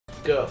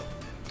Go.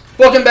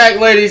 Welcome back,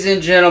 ladies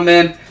and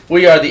gentlemen.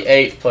 We are the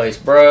 8th place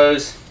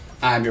bros.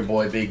 I'm your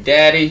boy Big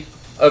Daddy.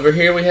 Over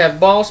here we have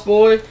Boss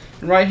Boy,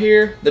 and right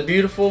here the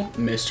beautiful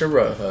Mr.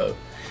 Rojo.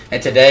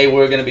 And today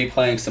we're going to be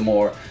playing some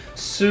more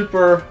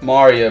Super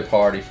Mario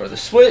Party for the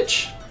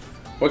Switch.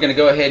 We're going to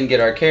go ahead and get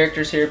our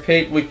characters here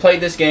picked. We've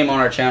played this game on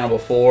our channel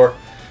before.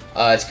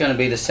 It's going to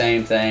be the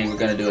same thing. We're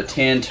going to do a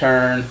 10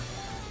 turn.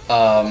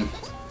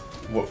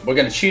 We're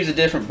going to choose a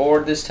different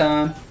board this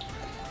time.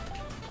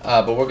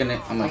 But I'm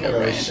gonna go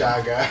random.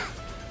 Shy guy.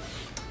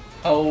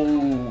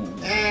 Oh,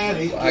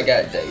 I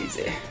got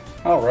Daisy.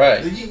 All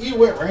right. You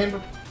went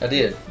random. I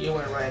did. You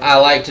went random. I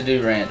like to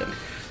do random.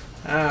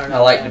 I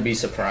like to be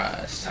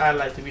surprised. I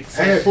like to be the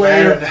same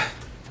player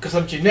because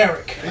I'm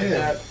generic.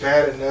 Yeah,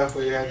 bad enough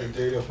we had to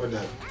do this with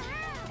the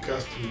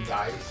custom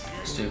dice.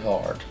 It's too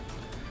hard.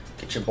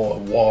 Get your boy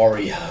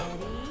Wario.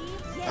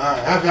 Alright,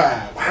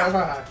 high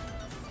five.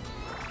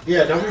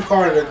 Yeah, don't be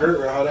part of the group,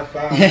 Raul. That's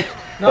fine.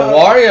 But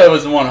Wario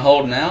was the one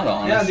holding out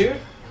on us. Yeah,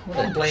 dude.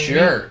 What a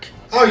jerk.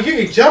 Oh,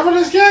 you can jump in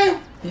this game?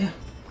 Yeah.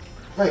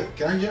 Wait,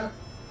 can I jump?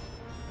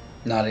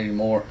 Not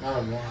anymore. Not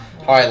anymore.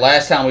 Alright,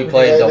 last time we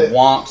played the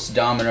Womps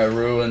Domino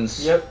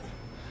Ruins. Yep.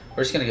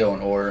 We're just going to go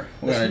in order.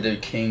 We're going to do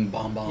King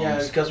Bomb Bombs.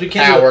 Yeah, because we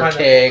can't Power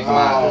Keg.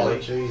 Oh,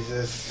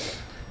 Jesus.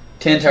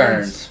 10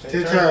 turns.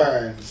 10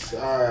 turns.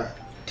 Alright.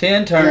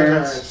 10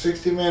 turns.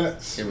 60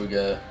 minutes. Here we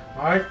go.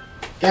 Alright.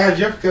 Guys,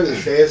 just because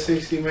it says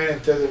 60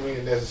 minutes doesn't mean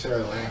it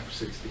necessarily lasts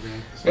for 60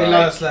 minutes. It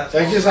lasts. That's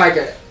just like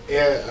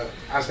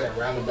I said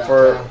roundabout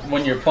For time.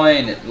 when you're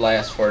playing, it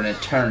lasts for an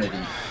eternity.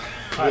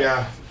 Right.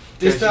 Yeah.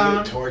 This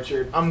time,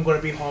 tortured. I'm going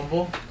to be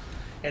humble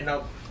and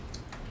not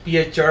be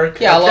a jerk.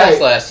 Yeah, Okay. I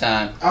lost last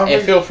time.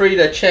 And feel free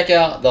to check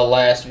out the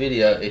last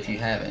video if you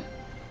haven't.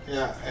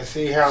 Yeah, and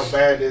see how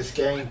bad this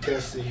game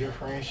tests your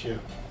friendship.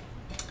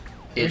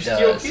 It We're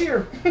does. still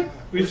here.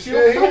 We're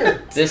still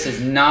here. This is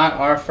not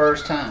our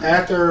first time.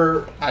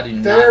 After I do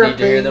not need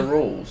to hear the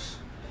rules.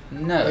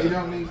 No. You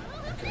don't need.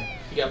 Okay.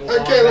 You got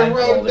Okay, let's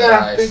roll Roll the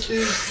down, dice.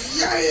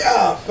 bitches.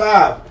 Yeah,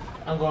 5.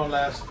 I'm going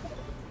last.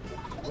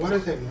 What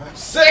is it, man?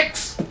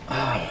 6!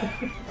 Oh.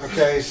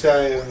 Okay,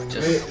 so it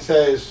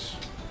says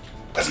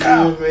Let's you,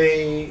 go.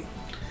 me,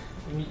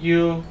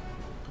 You.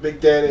 Big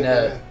Daddy.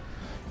 No.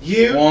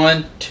 You.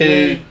 1,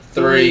 2,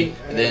 3,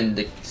 and then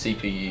the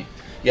CPU. You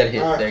gotta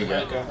hit. Alright. There you go.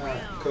 Okay.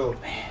 Alright, cool.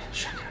 Man,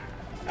 shut up.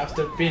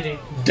 After beating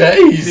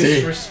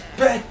Daisy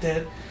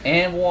disrespected.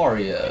 and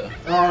Wario.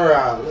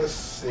 Alright, let's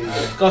see.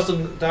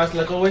 Custom dice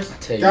like always.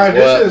 Tell you God, what,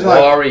 this is like-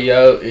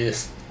 Wario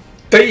is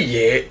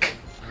thick.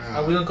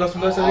 Are we gonna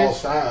custom dice all this?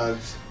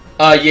 sides.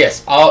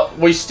 Yes.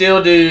 We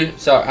still do.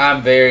 So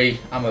I'm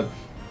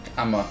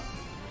a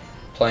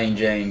plain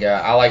Jane guy.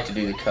 I like to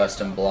do the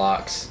custom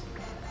blocks.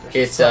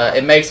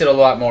 It makes it a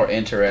lot more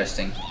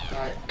interesting.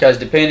 Alright. Because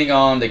depending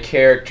on the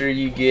character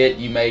you get,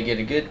 you may get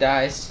a good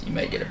dice, you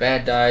may get a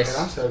bad dice.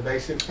 And also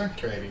basic fun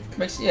trading.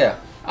 Yeah.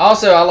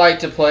 Also, I like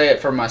to play it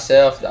for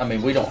myself. I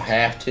mean, we don't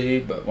have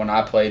to, but when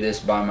I play this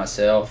by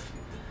myself,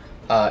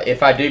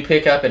 if I do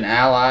pick up an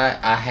ally,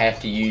 I have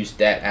to use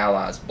that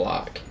ally's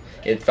block.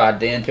 If I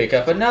then pick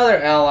up another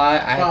ally,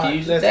 I have to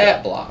use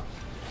that block.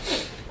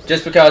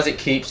 Just because it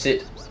keeps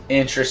it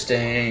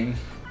interesting.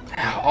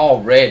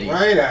 Already.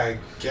 Right, I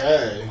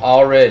go.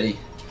 Already.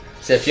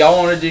 So if y'all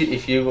want to do,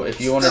 if you want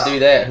to do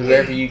that,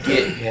 whoever you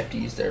get, you have to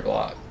use their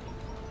block.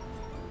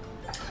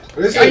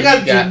 This I is, got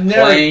You got generic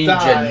plain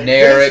die.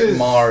 generic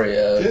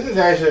Mario. This is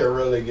actually a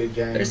really good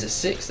game. There's a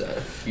 6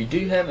 though. You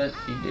do have a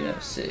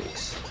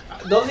 6.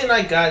 The only thing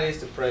I got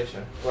is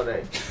depression. But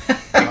hey,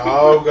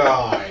 Oh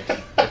God.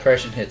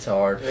 Depression hits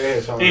hard. It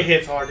is hard. it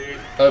hits hard, dude.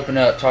 Open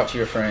up, talk to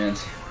your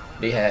friends,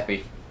 be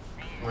happy.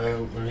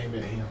 Well, maybe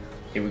him.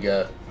 Here we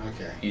go.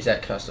 Okay. Use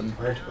that custom.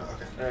 Where's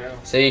okay.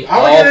 See, I'm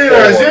all gonna get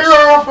either a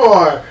 4s. 0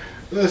 or 4.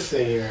 Let's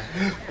see here.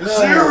 0.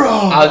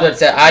 I was about to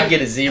say I'd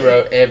get a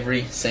 0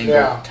 every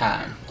single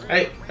time.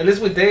 Hey, at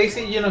least with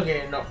Daisy, you're not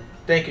getting no.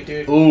 Thank you,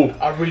 dude. Ooh.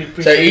 I really So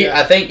appreciate it.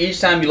 I think each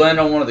time you land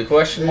on one of the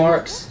question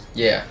marks,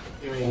 yeah.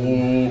 You mean,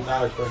 Ooh.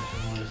 not a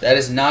question. That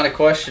is not a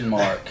question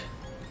mark.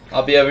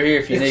 I'll be over here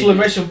if you need.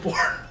 Exclamation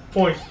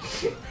point.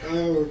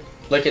 Oh,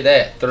 Look at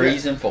that,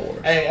 3s and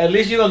 4s. Hey, at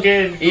least you don't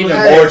get Even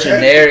more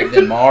generic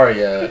than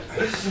Mario.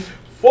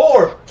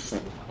 4.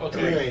 I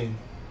Okay.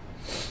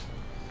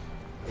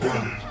 mean,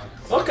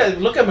 Okay,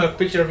 look at my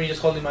picture of me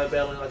just holding my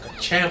belly like a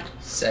champ.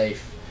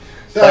 Safe.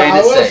 so Playing I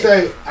it will safe.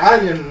 say I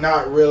did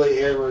not really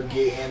ever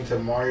get into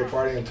Mario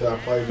Party until I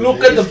played with Look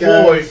these at the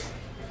guys. boy.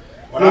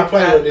 When I Look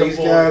played at with the these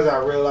boy. guys, I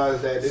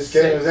realized that this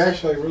game is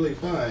actually really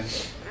fun.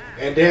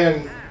 And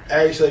then,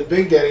 actually,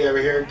 Big Daddy over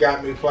here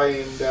got me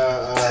playing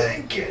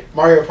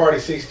Mario Party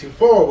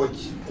 64,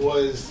 which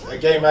was a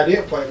game I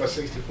didn't play with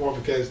 64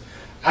 because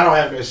I don't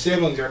have no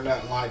siblings or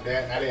nothing like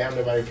that, and I didn't have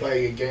nobody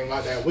play a game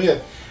like that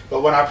with.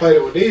 But when I played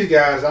it with these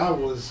guys, I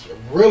was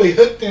really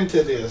hooked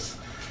into this.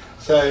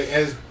 So,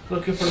 as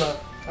Looking for love.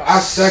 I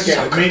suck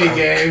at mini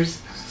games.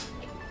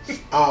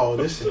 Oh,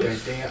 this is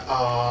that damn.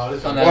 Oh, this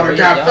is Oh, no, water we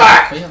got haven't-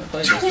 fight. we haven't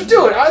played this one.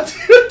 Do it. I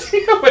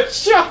think I'm a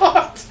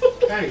shot.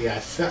 Hey,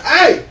 guys.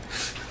 Hey!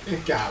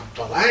 It got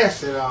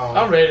blasted on.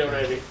 I'm ready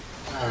already.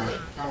 Alright,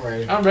 I'm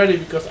ready. I'm ready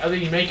because I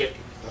didn't make it.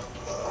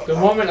 The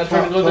moment I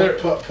try to go there.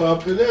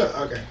 Pump it up.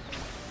 Okay.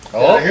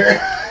 Oh.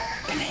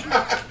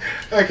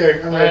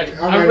 Okay, I'm ready.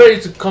 I'm ready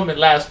to come in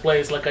last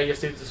place like I just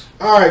did this.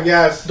 Alright,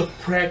 guys. The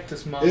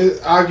practice mode.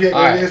 I'll get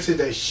All right. this is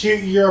to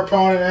shoot your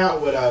opponent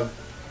out with a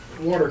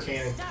water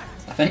cannon.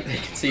 I think they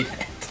can see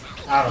that.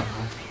 I don't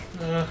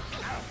know. Uh,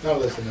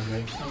 Don't listen to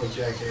me. I'm a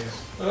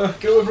jackass.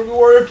 get away from me,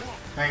 warrior.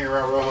 Hanging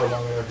around Rojo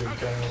long enough to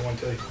become one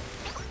too.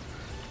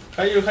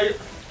 How you?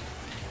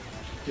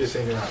 Just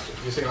seemed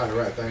like the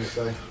right thing to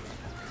say.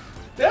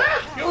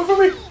 Ah, get away from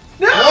me.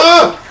 No!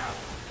 Oh!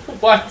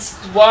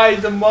 Why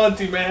the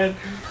Monty, man?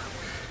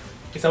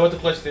 Is that what the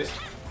clutch is?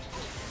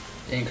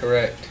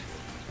 Incorrect.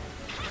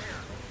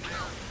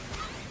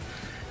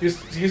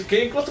 He's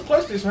getting close to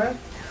clutch this, man.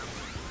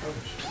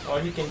 Or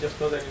he can just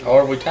go there.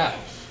 Or we tie.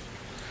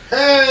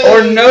 Hey!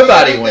 Or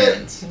nobody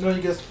wins. No,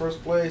 he gets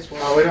first place.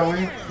 Oh, we don't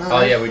win? No,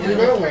 Oh, yeah, we do. We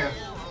will win.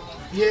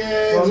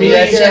 Yeah. See,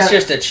 that's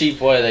just a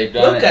cheap way they've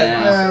done Look it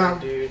at now.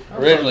 this, dude.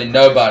 Originally,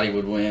 nobody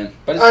would win,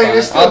 but it's Hey, fine.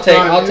 it's still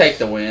fine. I'll take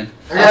the win.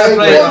 I gotta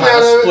play take one out I'll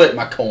of it. split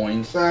my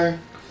coins. Sorry.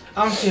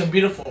 I'm seeing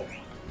beautiful.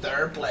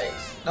 Third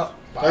place. No.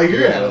 Oh,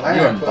 you're in You're last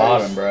in place.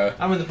 bottom, bro.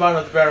 I'm in the bottom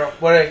of the barrel.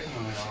 But hey,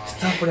 it's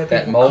time for that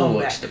That big mole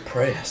comeback. looks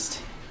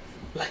depressed.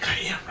 Like I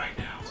am right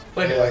now.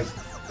 But Yeah, anyways.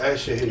 that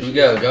shit hit Here you. we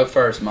go. Go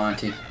first,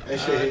 Monty. That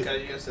shit hit. Gotta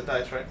use the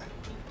dice, right?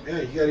 Yeah,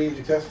 you gotta use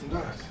the custom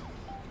dice.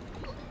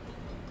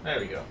 There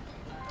we go.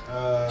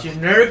 Uh,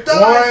 Generic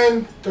dice.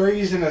 1,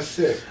 3s, and a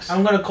 6.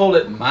 I'm gonna call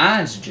it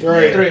Mine's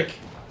generic.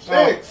 3.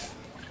 6.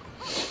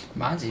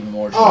 Mine's even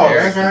more Oh,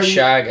 generic that's how than you-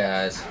 Shy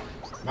Guys.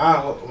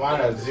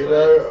 Mine is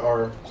 0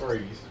 or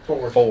 3s.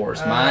 4.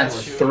 Fours.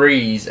 Mine's shoot.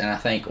 3s, and I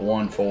think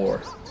 1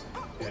 4.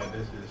 Yeah,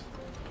 this is.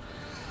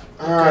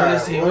 Okay, Alright,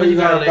 let's see, what what are you you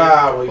gonna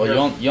got, buy? We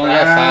Well, got you only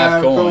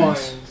have 5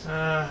 coins.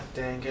 Ah,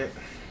 dang it.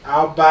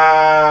 I'll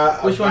buy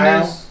a Which one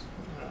bounce. is?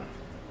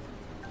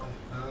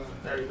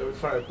 There you go. We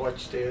finally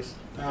watch this.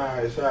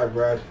 Alright, sorry,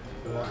 Brad.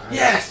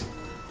 Yes!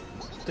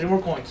 3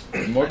 more coins.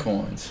 More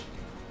coins.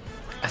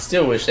 I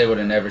still wish they would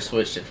have never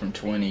switched it from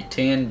 20.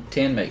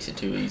 10 makes it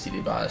too easy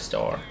to buy a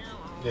star.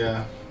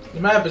 Yeah. The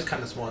map is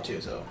kind of small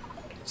too, so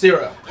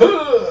 0.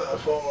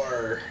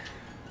 4.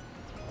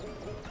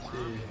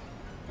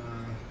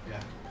 Yeah.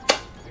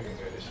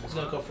 Let's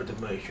gonna go for the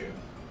mushroom.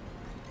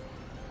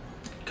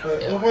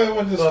 Wait,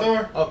 what's the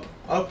star? Up,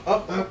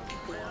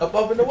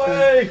 up and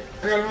away!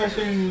 I got a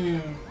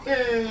mushroom.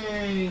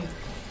 Yay!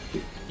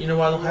 You know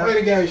what I don't have? Way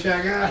to go, Shy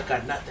I Guy.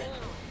 got nothing.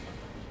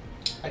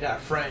 I got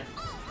a friend.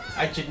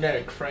 A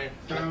generic friend.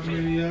 How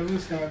many of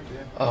us have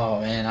there?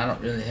 Oh man, I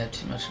don't really have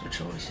too much of a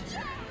choice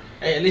here.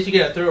 Hey, at least you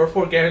get a 3 or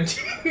 4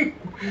 guarantee.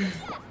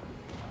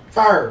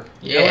 Fire.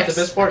 You know what Yes,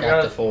 the best part? I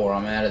got the 4.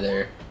 I'm out of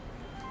there.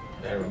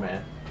 There we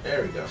man.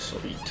 There we go.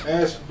 Sweet.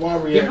 That's why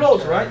we He have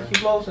blows, to- right?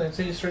 He blows and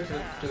sends you straight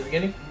to the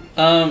beginning.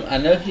 I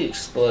know he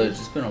explodes.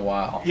 It's been a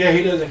while. Yeah,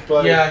 he doesn't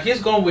play. Yeah,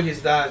 he's going with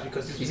his dice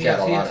because He's got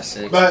a lot of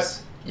 6s.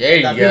 But- there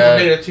you that go.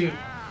 data too.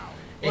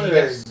 And What he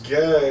a gets,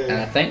 And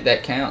I good. think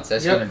that counts.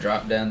 That's Yep. going to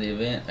drop down the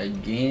event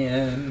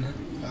again.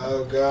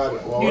 Oh,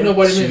 God. Well, you know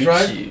what it means, Shoot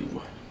right?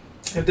 you.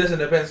 If there's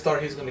an event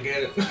start, he's gonna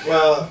get it.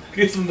 Well,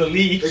 It's from the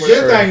league. the Sure.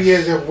 good thing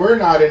is that we're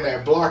not in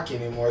that block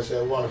anymore,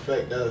 so it won't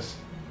affect us.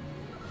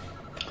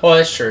 Well,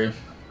 that's true.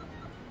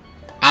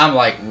 I'm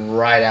like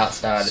right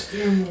outside.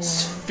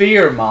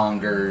 Sphere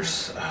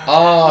mongers.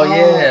 Oh,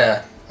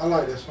 yeah. I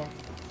like this one.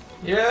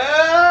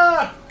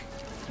 Yeah.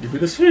 Give me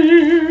the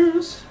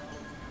spheres.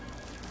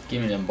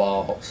 Give me them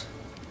balls.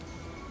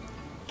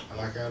 I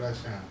like how that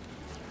sounds.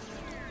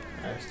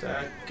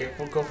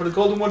 Careful, go for the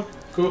golden one.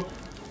 Go.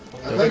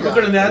 I think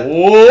Quicker than that.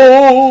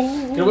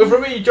 Whoa. Get away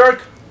from me, you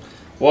jerk.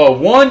 Whoa,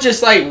 one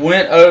just like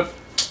went over.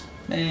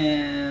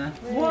 Man,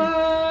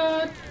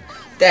 what?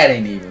 That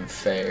ain't even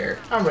fair.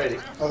 I'm ready.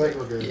 I think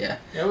we're good. Yeah.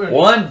 Yeah, we're ready.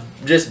 One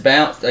just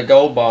bounced, a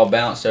gold ball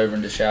bounced over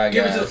into Shy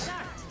Give it Guys. to.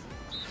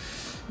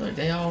 Look,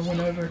 they all went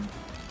over.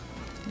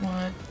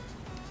 What?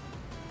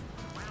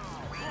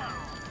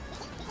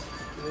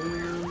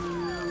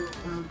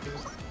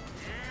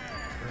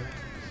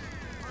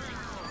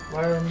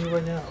 Why are we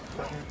right now,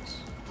 friends?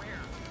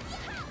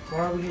 Why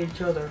are we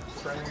each other,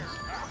 friends?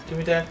 Give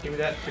me that. Give me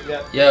that. Give me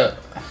that. Yo.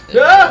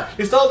 Ah!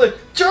 He stole the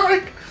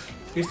jerk.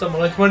 He stole my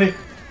lunch money.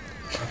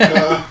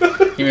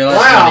 Give me lunch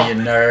Wow. money,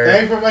 you nerd.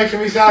 Thanks for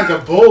making me sound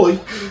like a bully.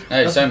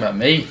 Hey, it's talking about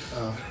me.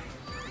 Oh.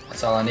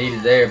 That's all I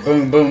needed there.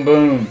 Boom, boom,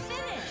 boom.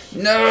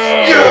 No!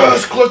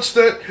 Yes, clutch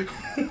that.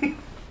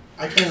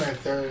 I came in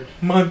third.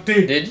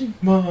 Monty. Did you?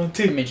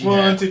 Monty. How many did you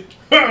Monty.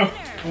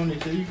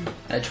 22.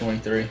 I had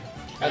 23.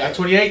 I got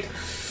 28.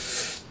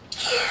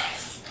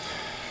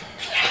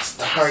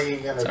 That's how you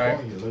ain't got no Sorry.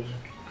 point, you loser.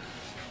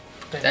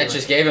 That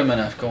just gave him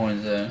enough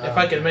coins, though. If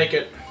I can make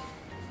it.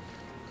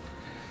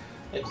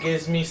 It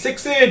gives me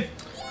 6 in.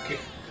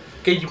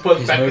 Okay, you put it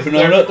He's back moving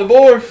in on there. up the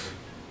board.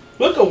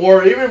 Look at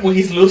War, even when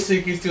he's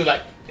losing, he's still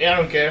like, yeah, I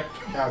don't care.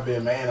 Gotta be a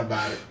man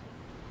about it.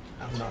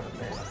 I'm not a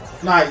man.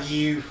 Not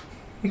you.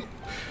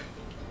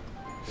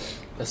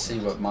 Let's see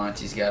what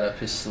Monty's got up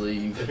his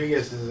sleeve. If he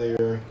gets a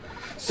 0.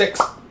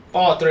 6.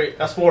 Oh, 3.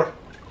 That's 4.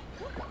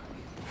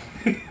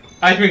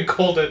 I even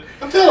called it.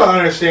 I'm trying to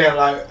understand,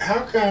 like,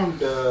 how come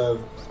the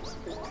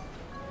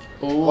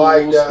Ooh,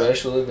 like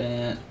special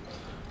event.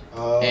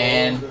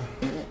 And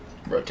okay.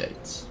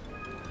 rotates.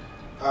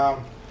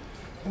 I'm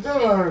trying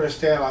to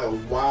understand, like,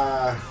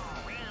 why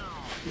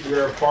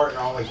your partner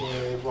only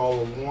can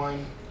roll a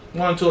 1.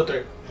 1, 2, or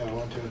 3. Yeah,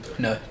 1, 2, and 3.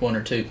 No, 1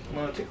 or 2.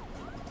 1 or 2.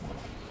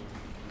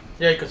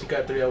 Yeah, because you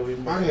got 3 over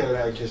you. I had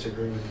to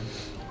disagree with you.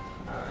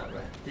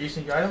 Do you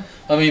think your item?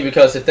 I mean,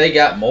 because if they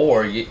got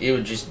more, it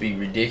would just be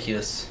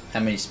ridiculous how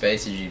many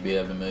spaces you'd be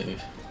able to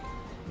move.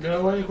 You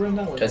know why you agree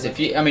that way? Because if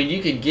you, I mean,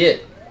 you could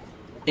get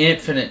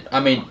infinite. I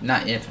mean,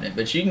 not infinite,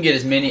 but you can get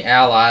as many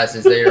allies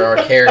as there are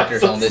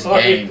characters on this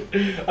game.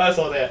 I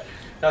saw that.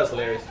 That was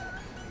hilarious.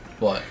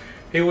 What?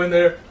 He went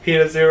there, he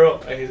hit a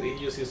 0, and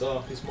he used his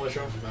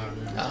mushroom.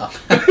 Oh.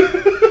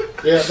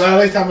 Yeah, but at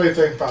least how many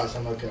 3 pots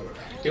I'm okay with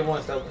that. It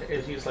wants that.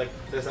 If he was like,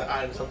 there's an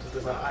item, something,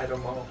 there's an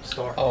item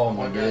star. Oh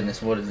my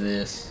goodness, what is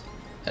this?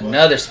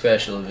 Another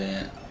special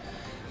event.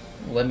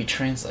 Let me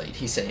translate.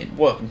 He's saying,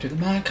 "Welcome to the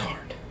my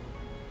card."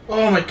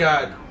 Oh my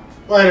god.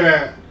 Wait a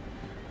minute.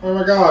 Oh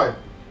my god.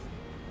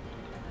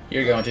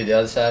 You're going to the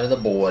other side of the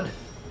board.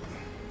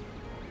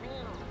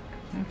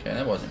 Okay,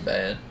 that wasn't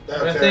bad.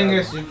 The thing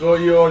is,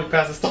 you only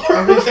pass a star.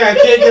 I'm gonna say I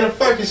can't get a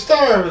fucking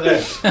star over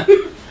there.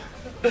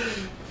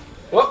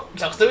 Well,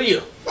 talks to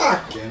you.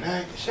 Fucking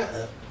heck, shut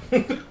up.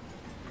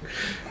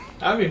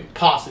 I'm being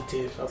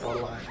positive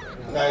about life right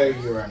now. No,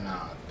 you are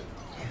not.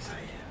 Yes,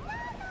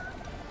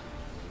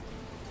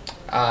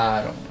 I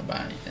I don't want to buy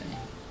anything. am.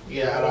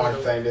 Yeah, I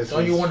don't think this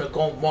Don't is... you want to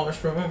go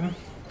mushroom?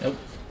 Nope.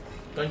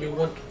 Don't you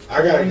want?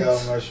 I gotta go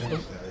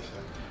mushrooms.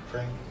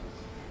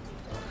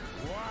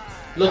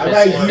 Look I at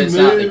like If you it's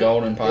not the move-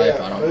 golden pipe,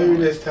 Yeah, I don't move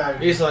want it. this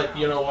time. He's like,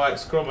 you know what?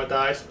 Screw my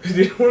dice.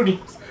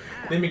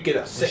 Let me get a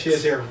The 6.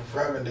 shit's here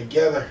rubbing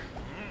together.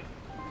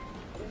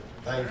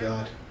 Thank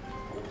God.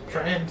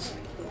 Friends.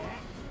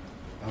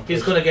 I'm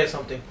He's gonna get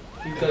something.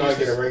 He's gonna gonna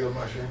get a regular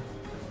mushroom.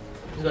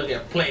 He's gonna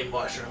get a plain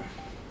mushroom.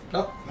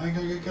 Nope. I ain't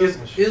gonna get gold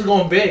mushroom. He's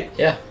going big.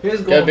 Yeah.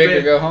 He's Go going big or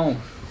big. go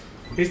home.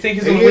 He think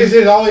he's He gonna is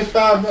win. it only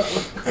 5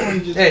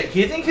 minutes. Hey,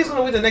 he think he's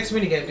gonna win the next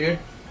minigame, dude.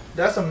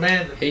 That's a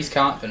man. He's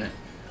confident.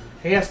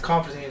 He has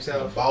confidence in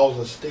himself. Balls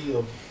of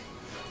steel.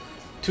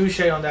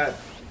 Touche on that.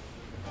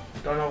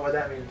 Don't know what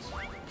that means.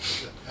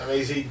 I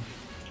mean, he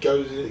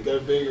goes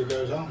big or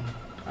goes home.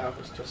 I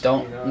was just,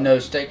 Don't you know. no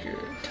stake your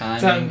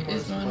timing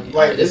is money. Wait,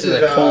 Alright, this this is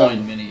is, a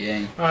coin mini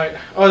game. Alright.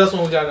 Oh, that's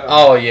what we got.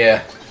 Oh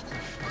yeah.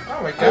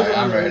 Oh my god. Alright,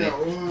 I'm ready.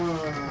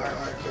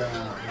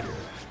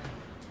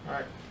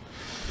 Alright.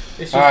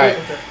 It's your Alright.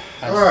 favorite.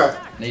 I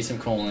Alright. need some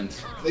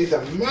coins. Need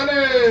some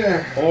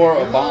money. Or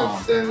a bomb.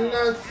 Lots and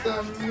lots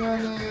of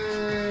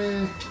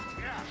money.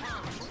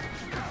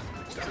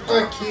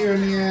 Fuck you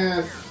in the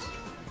ass.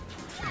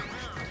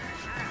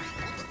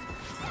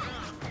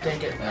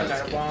 Dang it. I That's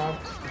got a good. bomb.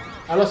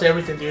 I lost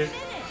everything, dude.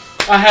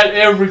 I had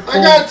every coin.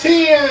 I got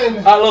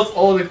 10. I lost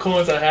all the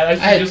coins I had. I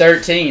had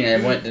 13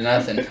 and it went to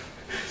nothing.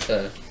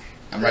 So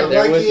I'm right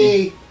there with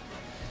you.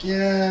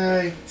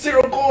 Yay.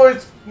 0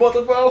 coins,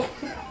 motherfucker.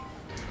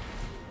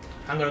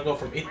 I'm gonna go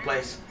from 8th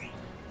place.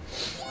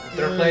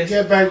 3rd place.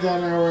 Get back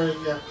down there where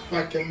you got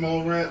fucking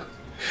mole rat.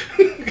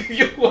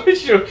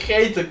 What's your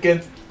hate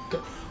against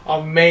the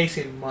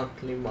amazing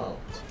monthly Mo?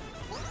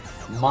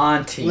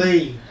 Monty.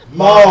 Lee.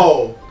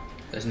 Mo.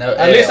 There's no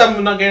At least L.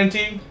 I'm not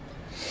guaranteed.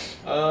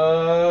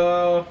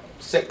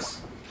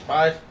 6,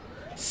 5,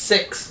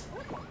 6.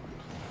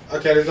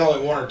 Okay, there's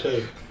only 1 or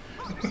 2.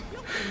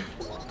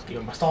 Give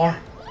me my star.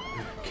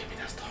 Give me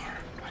that star.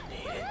 I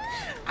need it.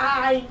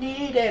 I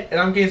need it. And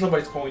I'm getting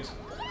somebody's coins.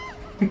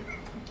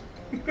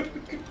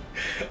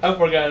 I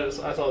forgot. I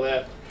saw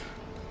that.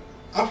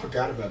 I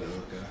forgot about that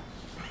little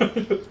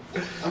guy.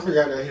 I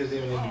forgot that he was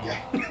even in the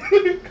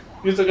game.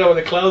 You still got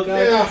with the cloud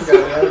guy? Yeah, I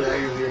forgot that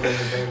he was even in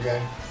the damn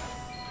game.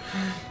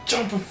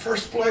 Jump in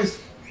 1st place.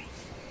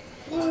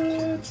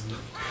 What?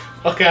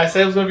 Okay, I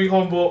said I was gonna be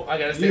humble. I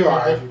gotta stay You are.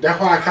 humble. That's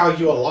why I called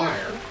you a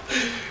liar.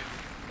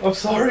 I'm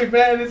sorry,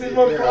 man. It's in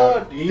my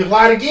blood. You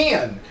lied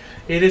again.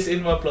 It is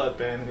in my blood,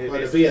 man. It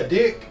But is. to be a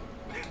dick.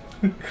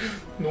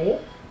 No.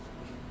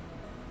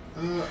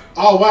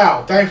 Oh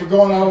wow! Thanks for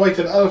going all the way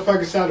to the other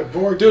fucking side of the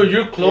board, Dude,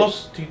 you're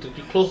close. You're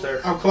close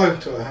there. I'm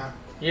close to it, huh?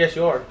 Yes,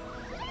 you are.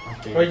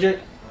 Okay. Right, Jake?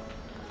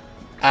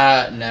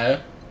 No.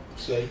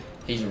 See,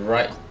 He's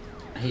right.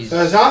 He's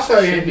so it's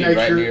also should in be nature.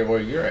 right near where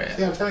you're at.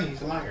 See, I'm telling you,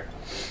 he's a liar.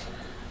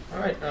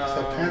 Alright, He's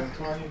a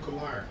pathological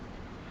liar.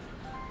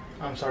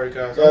 I'm sorry,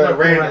 guys. Go I'm gonna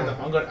random.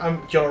 random.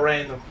 I'm Joe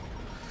Random.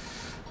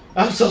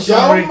 I'm so Yo,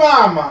 sorry.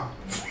 mama.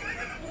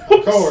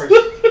 Of course.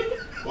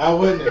 Why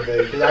wouldn't it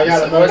be? Because I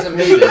got It wasn't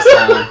me this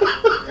time.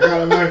 I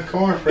got enough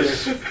corn for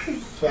this.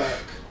 Fuck.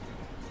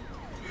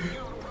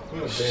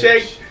 What a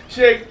bitch.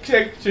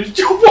 Shake.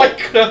 Oh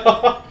my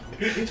god.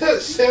 You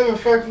took 7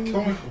 fucking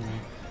corn from me.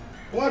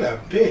 What a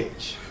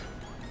bitch.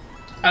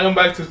 I'm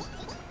back to.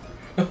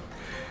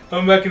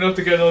 I'm backing up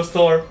to get another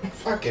star.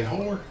 Fucking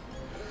whore.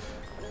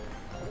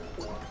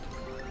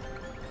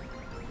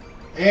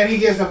 And he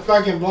gets a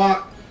fucking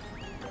block.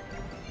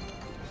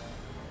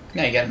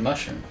 Yeah, you got a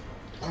mushroom.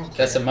 I don't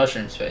That's a care.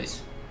 mushroom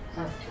space.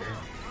 I don't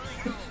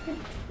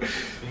care.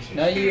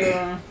 No, you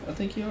are. I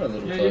think you are a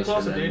little Yeah, you're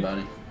closer than closer, dude.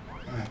 anybody.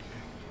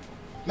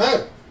 No!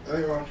 I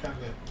think what I'm trying to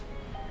do.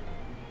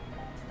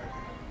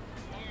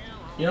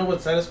 You know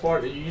what's saddest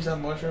part? If you use that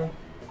mushroom,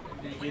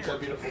 you get that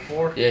beautiful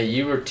 4. Yeah,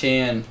 you were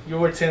 10 You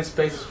were 10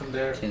 spaces from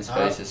there.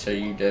 spaces, so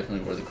you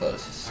definitely were the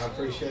closest. I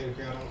appreciate it,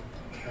 girl.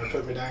 Don't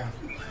put me down.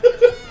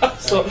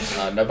 So,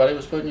 Nobody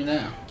was putting you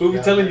down. we'll be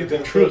telling you the I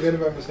feel truth. good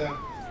about myself.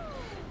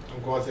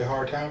 I'm going through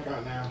hard times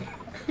right now.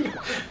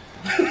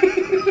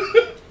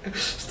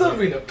 Stop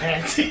being a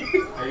pansy.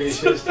 I get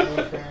shit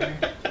stolen from me.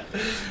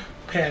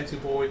 Pansy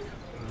boy.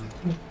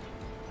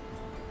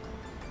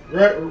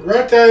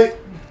 Rotate.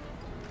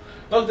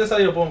 Look, that's how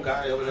your boom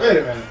guy over there. Wait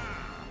a minute.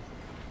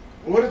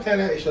 What did that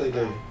actually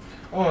do?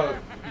 Oh,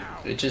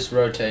 It just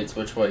rotates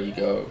which way you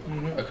go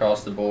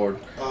across the board.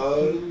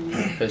 Oh,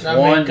 Because That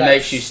one make got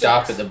makes you 6.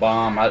 stop at the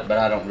bomb, but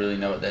I don't really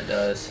know what that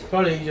does.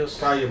 probably he just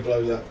probably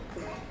blows up.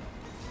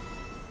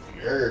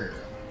 Yeah.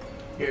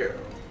 here.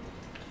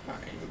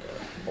 Alright, here we go.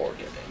 Board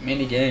game.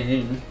 Mini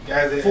game.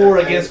 Guys, 4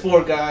 against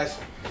 4 guys.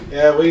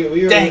 Yeah, we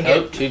Dang are. it.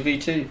 Oh,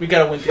 2v2. We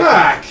gotta win this.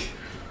 Fuck!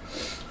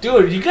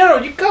 Dude, you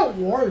got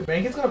worried,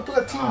 man. He's gonna put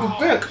that team in the Oh,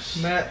 back.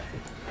 shit.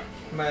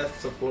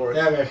 Matt's the floor.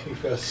 That makes me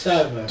feel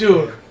so much.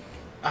 Dude, better.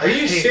 I Are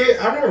you hate- serious?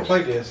 I've never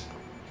played this.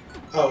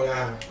 Oh,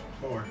 yeah.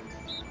 4.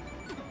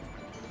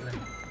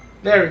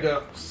 There we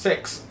go.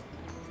 6.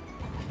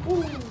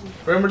 Woo.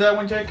 Remember that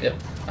one, Jake? Yep,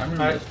 I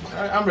remember Alright,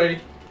 this. I'm ready.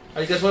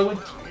 Are you guys ready?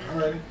 I'm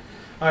ready.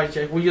 Alright,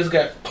 Jake. We just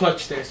got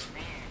clutch this.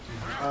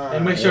 Alright.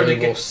 And make sure they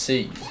We will get.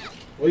 see.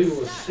 We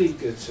will see,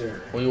 good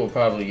sir. We will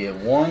probably get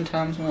 1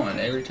 times 1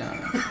 every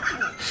time.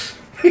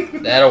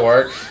 That'll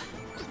work.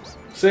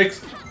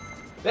 6.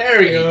 There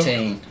we go.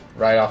 18.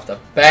 Right off the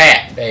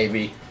bat,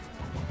 baby.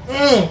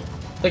 Mm.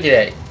 Look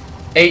at that.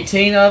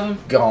 18 of them,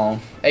 gone.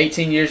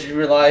 18 years of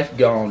your life,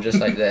 gone, just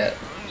like that.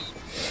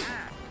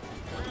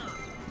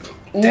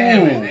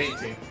 Damn Ooh. it.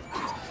 18.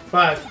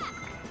 5.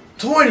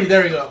 20.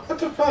 There we go. What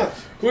the fuck?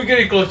 We're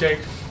getting close, Jake.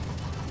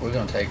 We're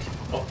gonna take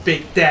Oh,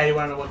 Big Daddy. I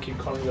don't know what keep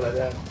calling you like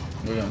that.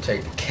 we're gonna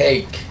take the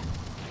cake.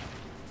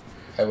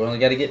 Hey, we only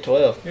gotta get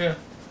 12. Yeah.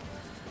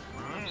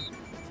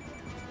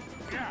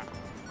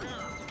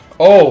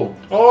 Oh,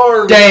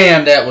 Or.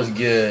 damn, that was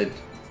good.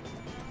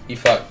 You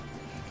fucked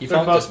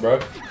fuck. us, bro.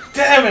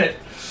 Damn it.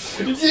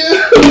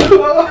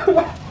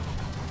 Yeah.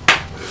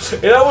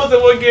 And I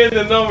wasn't one getting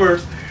the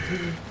numbers.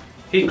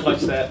 He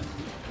clutched that.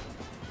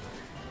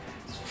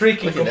 It's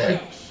freaking Look at that.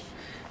 complete.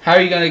 How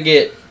are you gonna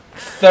get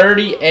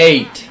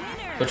 38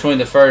 between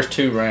the first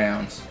 2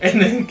 rounds? And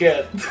then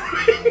get.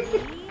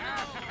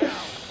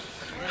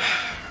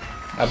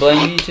 I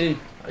blame you too.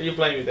 You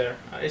blame me there.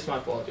 It's my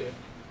fault, dude.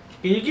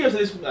 Can you give us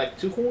this like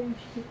 2 coins?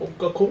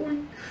 A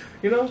coin?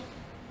 You know?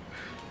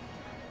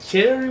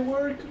 Charity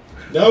work?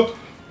 Nope.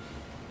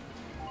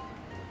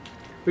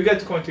 We got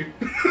 2 coins too.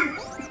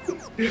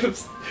 You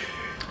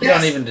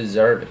don't even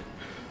deserve it.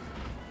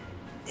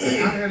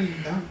 How did you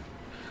know?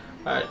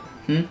 Alright.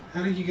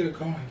 How did you get a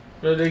coin?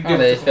 They Oh,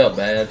 they felt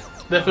bad.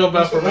 They feel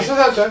bad for me. What's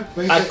that time?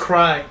 I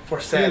cry for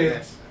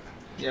sadness.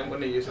 Yeah, I'm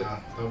gonna use it.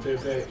 Don't be a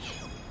bitch.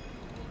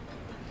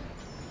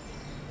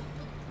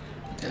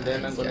 And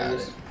then I'm He's gonna got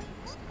use it.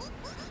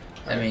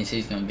 That means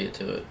he's gonna get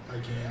to it.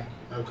 Again,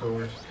 of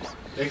course.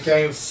 It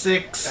came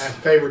 6.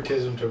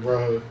 favoritism to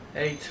Road.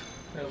 8.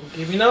 That will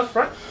give me enough,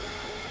 right?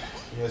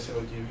 Yes, it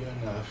will give you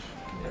enough.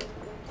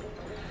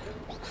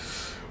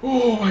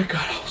 Oh my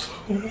god,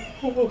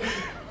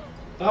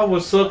 I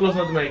was so close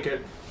not to make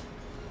it.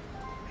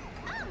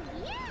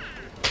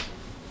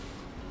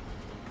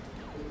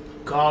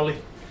 Golly.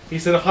 He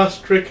said a hot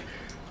trick.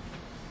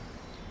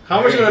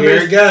 How much did I Here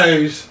miss? it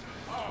goes.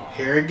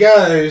 Here it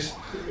goes.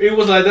 It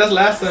was like that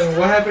last time.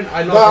 What happened?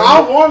 I No, lost.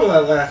 I won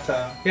that last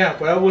time. Yeah,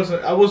 but I was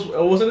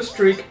in a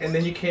streak, and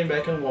then you came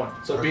back and won.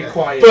 So be Okay.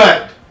 quiet.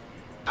 But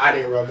I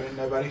didn't rub it in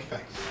nobody's face.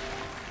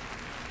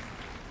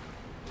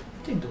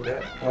 didn't do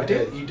that. I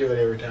did. You do it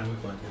every time we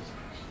play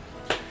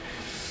this.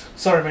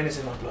 Sorry, man. It's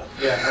in my blood.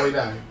 Yeah, we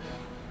know.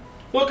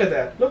 Look at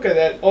that. Look at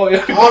that. Oh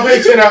yeah. I'll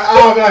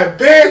be like,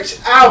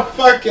 bitch, I'll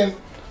fucking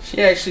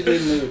She actually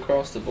did move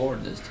across the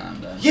board this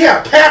time, though.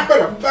 yeah, pamper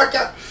the fuck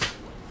up.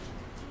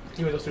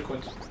 Give me those 3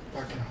 coins.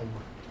 Fucking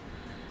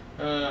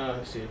whore.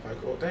 Let's see if I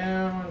go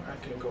down. I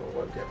can go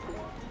what? Yeah.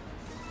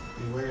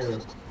 Beware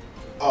of.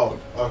 Oh,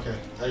 okay.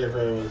 I get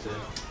rid of what it said.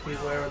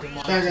 Beware of the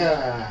monster.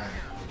 Shaka.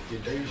 You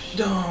douche.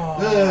 No.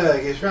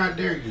 Look, it's right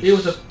there. You It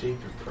was a-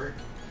 stupid prick.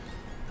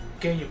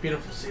 Get you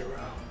beautiful 0.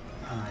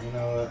 You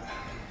know what?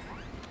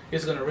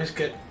 It's gonna risk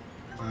it.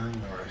 I ain't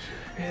gonna rush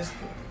it.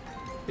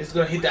 It's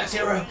gonna hit that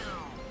 0.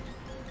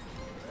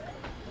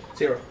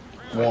 0.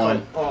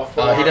 1. Oh,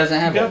 He doesn't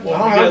have You got it.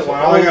 one. I don't You have got one.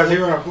 I only got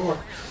 0 and 4.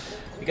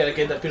 You gotta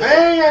get that beautiful.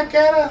 Hey, I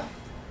got a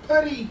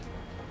buddy.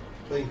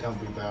 Please don't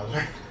be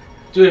Bowser.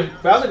 Dude,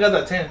 Bowser got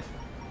that 10.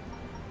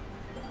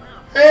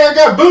 Hey, I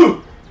got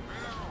Boo.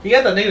 He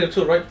got that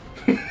 -2, right?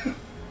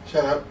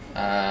 Shut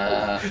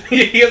up.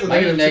 He has a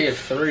Maybe -2.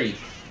 -3.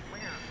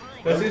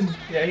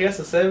 Yeah, he has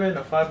a 7,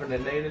 a 5, and a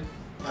negative.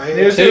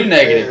 There's two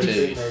negative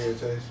twos. Negative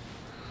twos.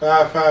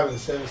 5, 5, and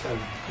 7, 7.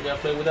 You gotta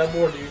play with that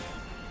board, dude.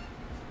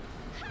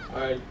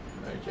 Alright,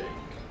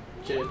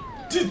 Jake.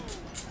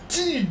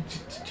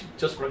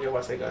 Just forget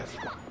what I say, guys.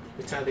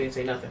 This time they didn't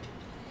say nothing.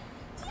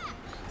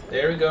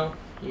 There we go.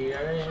 Here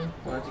I am.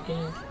 Once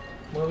again.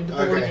 Moving the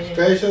board Okay, again.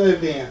 special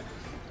event.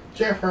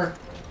 Jeffer.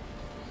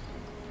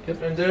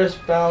 Yep, and there's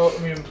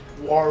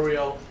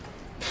Wario.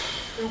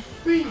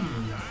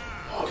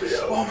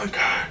 Oh my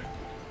god.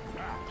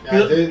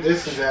 Yeah,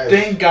 this is actually...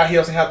 Thank God he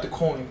doesn't have the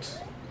coins.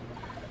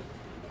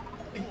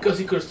 Because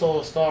he could have stole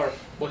a star.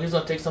 But he's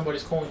gonna take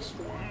somebody's coins.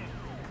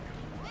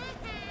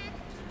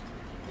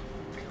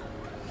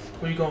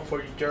 What are you going for,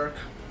 you jerk?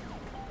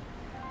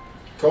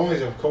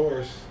 Coins, of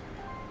course.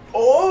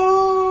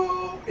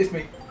 Oh! It's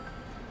me.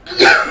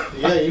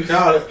 Yeah, you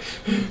caught it.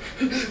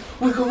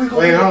 Wiggle. Wait,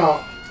 hold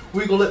on.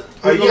 Wiggle it.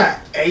 Oh, you got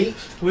 8?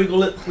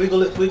 Wiggle it. Wait,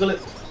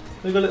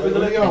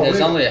 And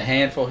there's only a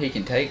handful he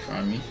can take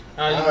from you.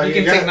 You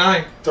can take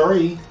 9.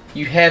 3.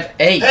 You have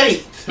 8.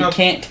 8. He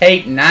can't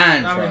take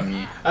 9 from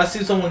you. I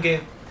see someone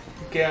get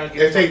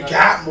If they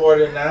got more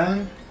than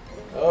 9.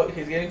 Oh,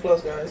 he's getting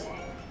close, guys.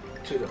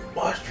 To the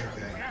monster.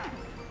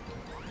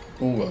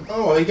 Ooh.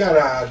 Oh, he got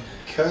a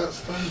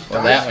custom.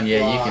 Well, that one,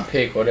 yeah, you can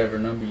pick whatever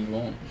number you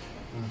want.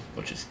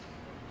 Which is...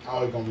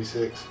 Oh, it's gonna be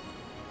 6.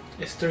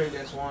 It's 3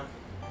 against 1.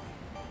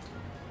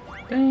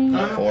 Bing.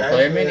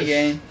 4-player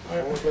minigame.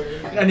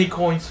 I need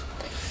coins.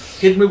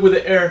 Hit me with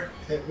the air.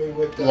 Hit me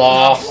with the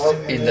Lost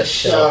in the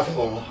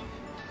shuffle.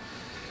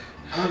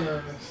 I'm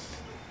nervous.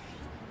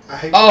 I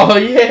hate Oh,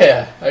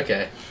 yeah.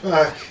 Okay.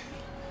 Fuck.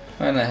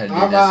 I don't know how to do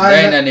this.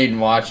 There ain't no need in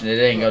watching it.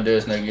 It ain't gonna do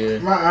us no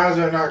good. My eyes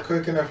are not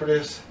quick enough for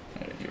this.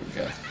 Here we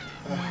go.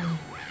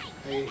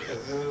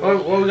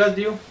 What we gotta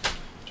do?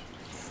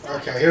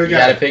 Okay, here we You go.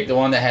 gotta pick the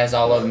one that has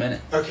all of them in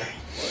it. Okay.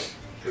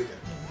 Here we go.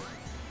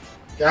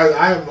 Guys,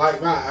 I am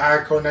like my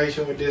eye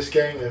coordination with this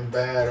game is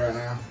bad right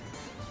now.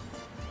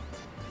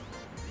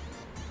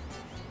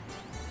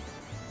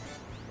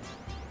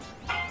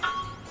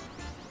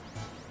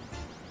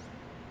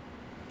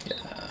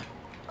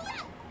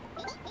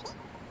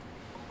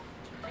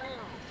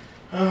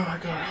 Oh my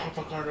god, I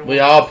hope I got it. We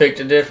all picked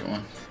a different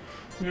one.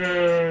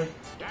 Yeah.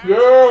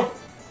 Yeah.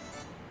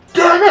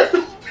 Damn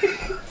it!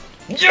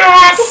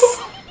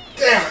 Yes!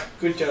 Damn it!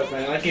 Good job,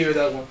 man. I give you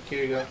that one.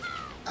 Here you go.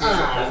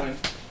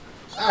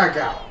 I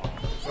got one.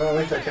 Well, at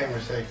least I came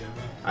in second.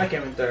 Man. I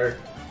came in 3rd.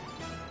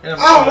 And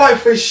I'm like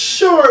for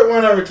sure it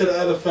went over to the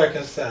other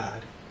fucking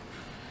side.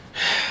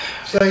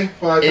 See?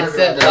 Well, It's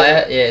that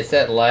last, yeah, it's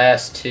that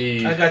last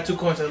 2 I got 2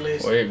 coins at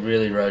least. where it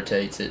really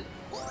rotates it.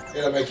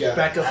 It'll make you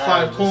Back to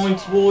 5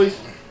 coins, boys.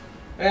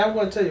 Hey, I'm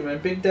gonna tell you, man.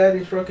 Big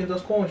Daddy's rocking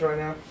those coins right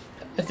now.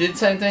 I did the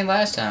same thing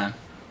last time.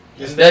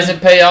 Just It doesn't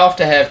pay off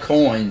to have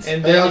coins.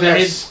 And they don't then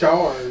have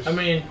stars. I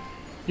mean,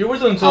 you were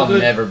doing so I'll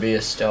good. never be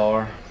a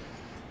star.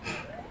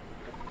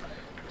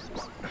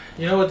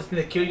 You know what the thing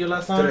that killed you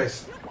last time?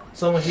 Tres.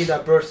 Someone hit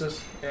that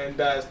versus, and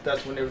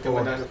that's when everything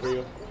went down for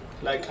you.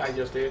 Like I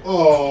just did.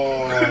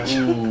 Oh.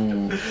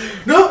 Ooh.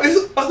 No, I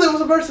thought it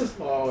was a versus.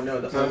 Oh no,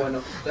 that's not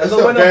bueno. That's not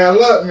a bueno. bad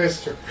luck,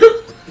 mister.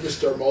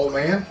 Mr. Mole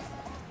Man.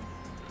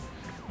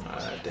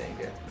 Ah, dang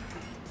it.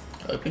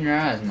 Open your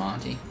eyes,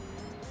 Monty.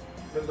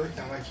 But look,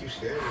 not like you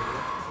scared.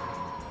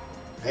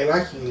 Ain't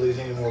like you lose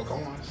any more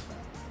coins.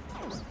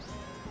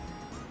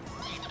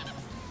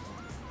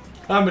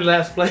 I'm in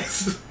last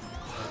place.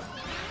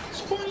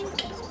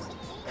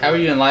 How are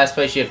you in last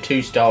place? You have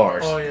 2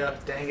 stars. Oh yeah,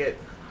 dang it.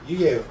 You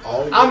gave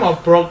all. I'm a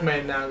broke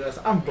man now, guys.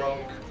 I'm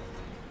broke.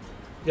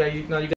 Yeah, you know you.